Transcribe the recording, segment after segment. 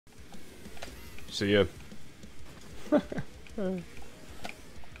See ya.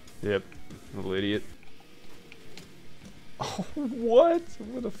 Yep, little idiot. Oh, what?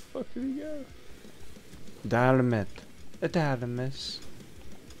 Where the fuck did he go? Dynamite. A dynamite.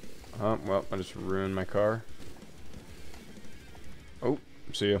 Oh, well, I just ruined my car. Oh,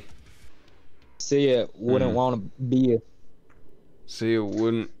 see ya. See ya, wouldn't want to be a... See ya,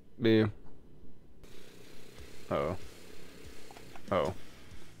 wouldn't be. Uh-oh. Uh-oh.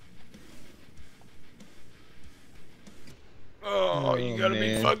 Oh, you gotta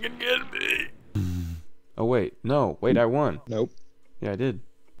be fucking kidding me. Oh, wait. No. Wait, I won. Nope. Yeah, I did.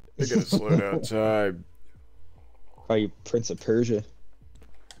 I gotta slow down time. Call you Prince of Persia.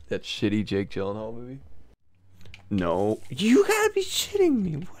 That shitty Jake Gyllenhaal movie? No. You gotta be shitting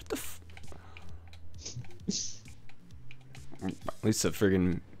me. What the f... At least the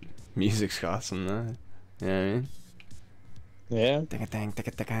friggin' music's awesome, though. You know what I mean? Yeah.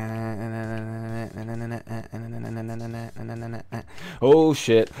 Oh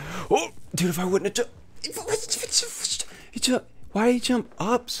shit! Oh, dude, if I wouldn't have jumped, why did he jump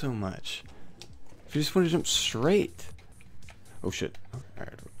up so much? If you just want to jump straight. Oh shit! All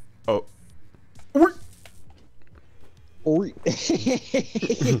right. Oh.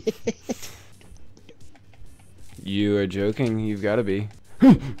 You are joking. You've got to be.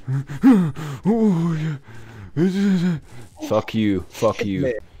 Oh yeah. Fuck you. Fuck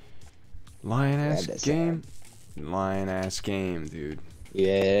you. Lion ass game. Lion ass game, dude.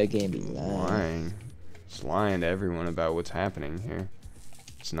 Yeah, game be lying. Lying. It's lying to everyone about what's happening here.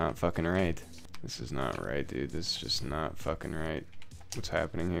 It's not fucking right. This is not right, dude. This is just not fucking right. What's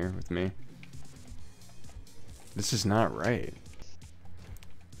happening here with me? This is not right.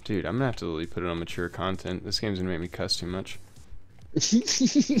 Dude, I'm gonna have to literally put it on mature content. This game's gonna make me cuss too much. This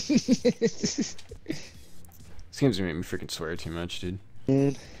game's gonna make me freaking swear too much, dude.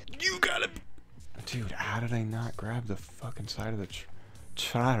 You gotta... Dude, how did I not grab the fucking side of the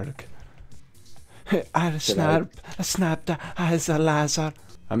truck? I snapped as a laser.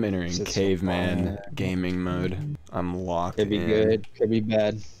 I'm entering caveman gaming mode. I'm locked in. Could be good, could be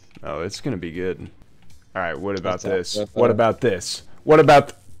bad. Oh, it's gonna be good. Alright, what about this? What about this? What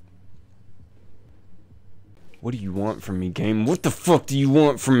about... What do you want from me, game? What the fuck do you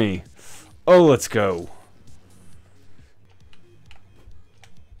want from me? Oh, let's go.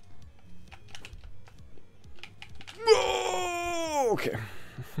 Oh, okay.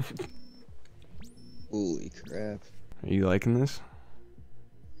 Holy crap. Are you liking this?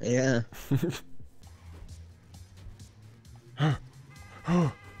 Yeah.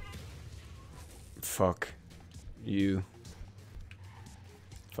 Fuck you.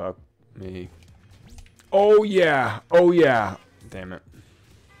 Fuck me. Oh yeah. Oh yeah. Damn it.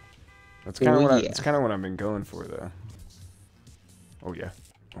 That's kind of what that's kind of what I've been going for though. Oh yeah.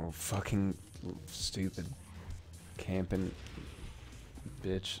 Oh fucking stupid camping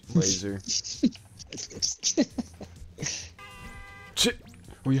bitch laser. Shit.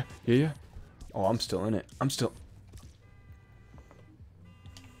 Oh yeah. Yeah yeah. Oh, I'm still in it. I'm still.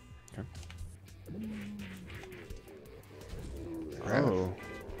 Okay. Oh.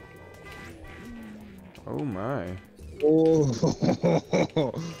 Oh my.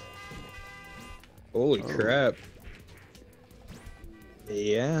 Oh. Holy crap.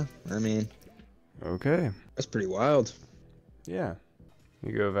 Yeah, I mean. Okay. That's pretty wild. Yeah.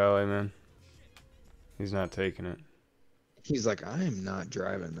 You go, Valet, man. He's not taking it. He's like, I am not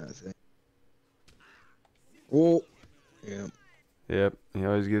driving that thing. Oh. Yeah. Yep. He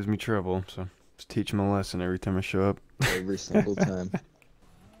always gives me trouble, so just teach him a lesson every time I show up. Every single time. Can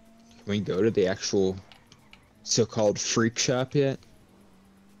we go to the actual so-called freak shop yet?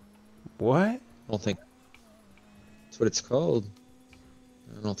 What? I don't think that's what it's called.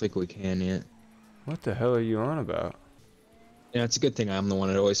 I don't think we can yet. What the hell are you on about? Yeah, it's a good thing I'm the one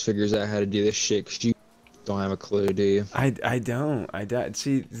that always figures out how to do this shit, because you don't have a clue, do you? I don't.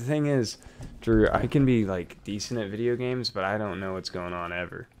 See, the thing is, Drew, I can be, like, decent at video games, but I don't know what's going on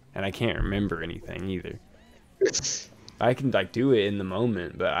ever. And I can't remember anything, either. I can, like, do it in the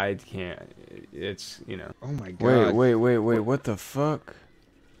moment, but I can't. It's, you know. Oh, my God. Wait, what the fuck?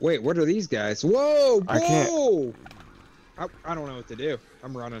 Wait, what are these guys? Whoa! Whoa! I can't. I don't know what to do.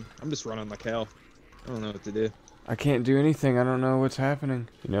 I'm running. I'm just running like hell. I don't know what to do. I can't do anything. I don't know what's happening.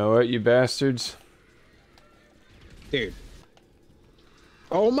 You know what, you bastards? Dude.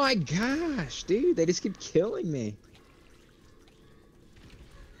 Oh my gosh, dude. They just keep killing me.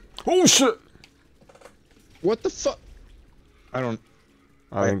 Oh shit! What the fuck? I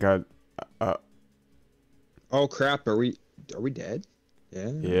think I... Oh crap, are we dead?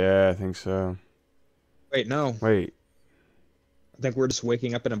 Yeah. Yeah, I think so. Wait, no. Wait. I think we're just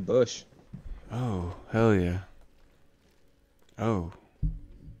waking up in a bush. Oh, hell yeah. Oh.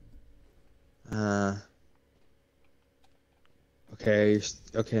 Okay,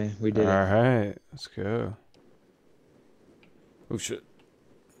 okay, we did it. Alright, let's go. Oh shit.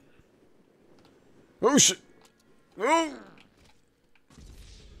 Oh shit! Oh!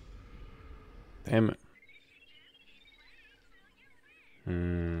 Damn it.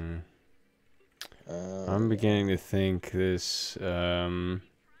 I'm beginning to think this,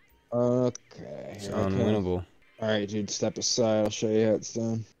 Okay. it's unwinnable. Alright, dude, step aside. I'll show you how it's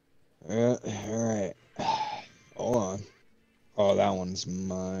done. Yeah, alright. Hold on. Oh, that one's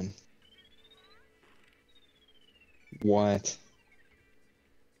mine. What?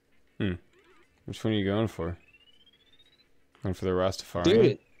 Which one are you going for? Going for the Rastafarian?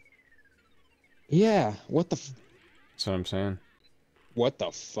 Dude. Yeah, what the That's what I'm saying. What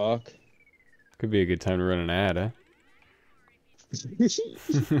the fuck? Could be a good time to run an ad, eh?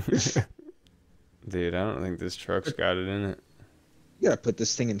 Dude, I don't think this truck's got it in it. You gotta put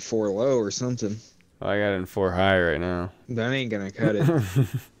this thing in 4 low or something. Oh, I got it in 4 high right now. That ain't gonna cut it.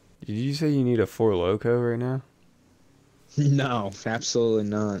 Did you say you need a 4 loco right now? No, absolutely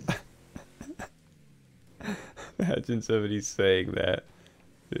not. Imagine somebody saying that.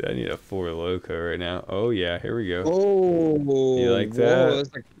 Dude, I need a 4 loco right now. Oh yeah, here we go. Oh, You like that? Whoa,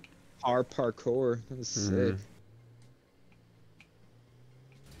 that's like parkour. That was sick.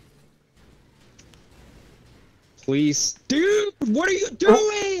 Please, dude, what are you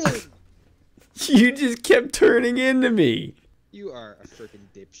doing? You just kept turning into me. You are a freaking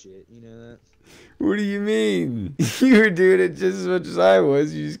dipshit. You know that? What do you mean? You were doing it just as much as I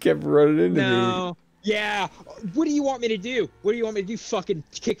was. You just kept running into me. No. Yeah. What do you want me to do? What do you want me to do? Fucking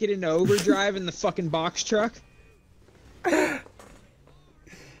kick it into overdrive in the fucking box truck?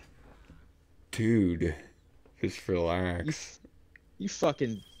 Dude, just relax. You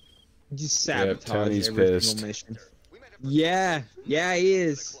fucking just sabotage Tony's every pissed. single mission. Yeah, he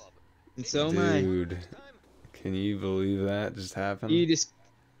is. And so am I. Dude, can you believe that just happened? You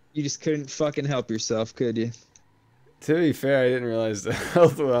just couldn't fucking help yourself, could you? To be fair, I didn't realize the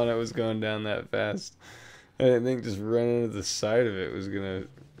health on it was going down that fast. I didn't think just running into the side of it was gonna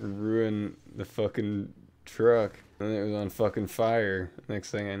ruin the fucking truck. And it was on fucking fire.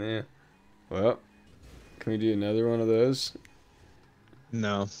 Next thing I knew. Well, can we do another one of those?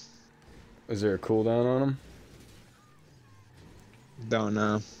 No. Is there a cooldown on them? Don't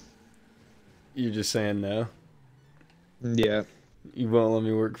know. You're just saying no? Yeah. You won't let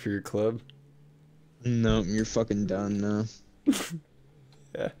me work for your club? No, you're fucking done now.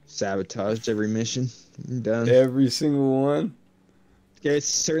 Yeah. Sabotaged every mission. You're done. Every single one? Yeah, it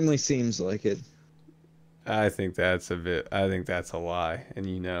certainly seems like it. I think that's a lie, and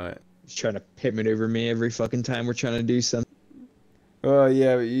you know it. He's trying to pit maneuver me every fucking time we're trying to do something. Well,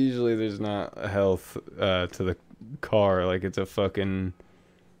 yeah, but usually there's not a health to the car. Like, it's a fucking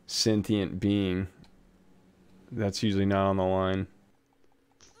sentient being. That's usually not on the line.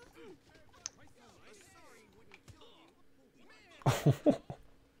 What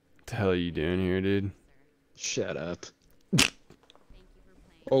the hell are you doing here, dude? Shut up.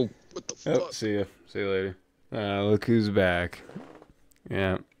 Oh, what the fuck? Oh, see ya. See you later. Look who's back.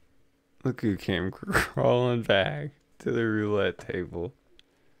 Yeah. Look who came crawling back to the roulette table.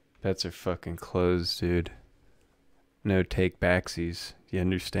 Bets are fucking closed, dude. No take backsies. You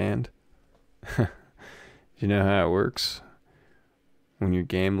understand? You know how it works when you're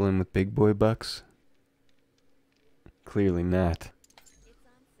gambling with big boy bucks? Clearly not.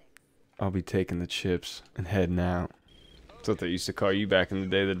 I'll be taking the chips and heading out. That's what they used to call you back in the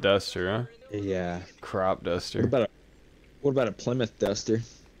day, the duster, huh? Yeah. Crop duster. What about a Plymouth duster?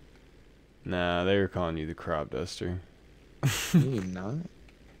 Nah, they were calling you the crop duster. Can you not?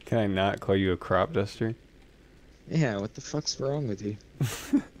 Can I not call you a crop duster? Yeah, what the fuck's wrong with you?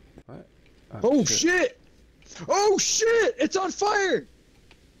 What? Oh shit! Oh shit! It's on fire!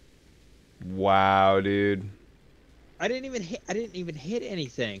 Wow, dude. I didn't even hit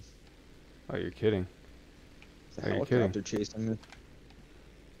anything. Oh, you're kidding. It's a Are you helicopter chasing me.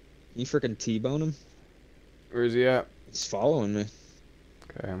 You freaking T-bone him? Where's he at? He's following me.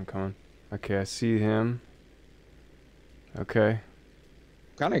 Okay, I'm coming. Okay, I see him. Okay.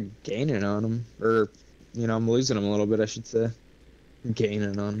 Kind of gaining on him, or you know, I'm losing him a little bit, I should say.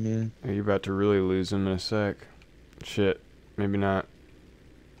 Gaining on him, yeah. You're about to really lose him in a sec. Shit. Maybe not.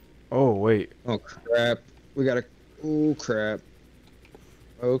 Oh, wait. Oh crap. We gotta. Oh crap.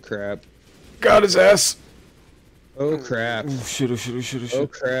 Oh crap. Got his ass! Oh crap. Oh shit, oh shit, oh shit, oh shit. Oh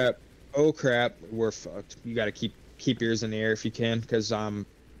crap. Oh crap. We're fucked. You gotta keep yours in the air if you can, because I'm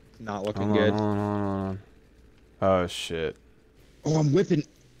not looking Hold on, good. hold on, hold on. Oh shit. Oh, I'm whipping.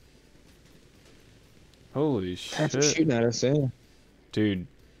 Holy Crap, they're shit. shooting at us, yeah. Dude.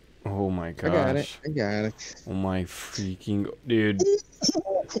 Oh my gosh. I got it. I got it. Oh my freaking... Dude.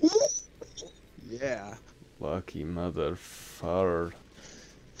 Yeah. Lucky motherfucker.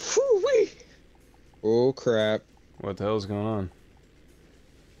 Whew-wee. Oh, crap. What the hell's going on?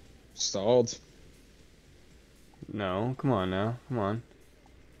 Stalled. No, come on now. Come on.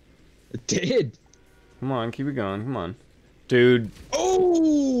 It did. Come on, keep it going. Come on. Dude.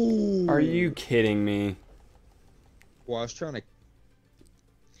 Oh! Are you kidding me? Well, I was trying to...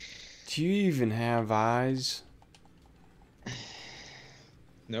 Do you even have eyes?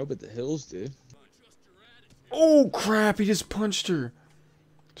 No, but the hills do. Oh, crap. He just punched her.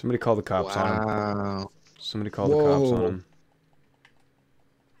 Somebody call the cops on him. Wow. Somebody call the cops on him.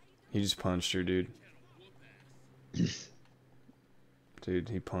 He just punched her, dude. Dude,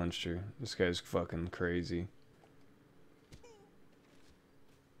 he punched her. This guy's fucking crazy.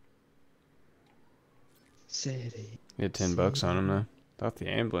 City. He had $10 on him, though. Thought the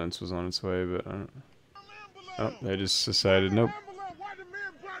ambulance was on its way, but I don't... Oh, they just decided, nope.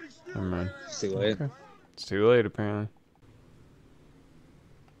 Never mind. It's too late. Okay. It's too late, apparently.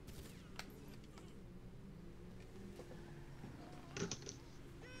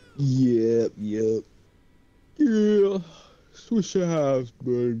 Yep. Yeah. Swish a house,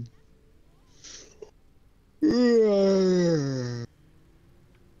 bud. This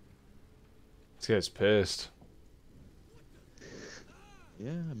guy's pissed.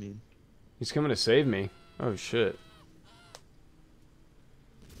 Yeah, I mean... He's coming to save me. Oh, shit.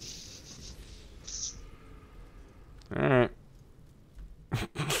 Alright.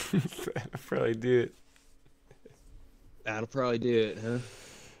 That'll probably do it. That'll probably do it, huh?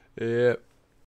 Yep.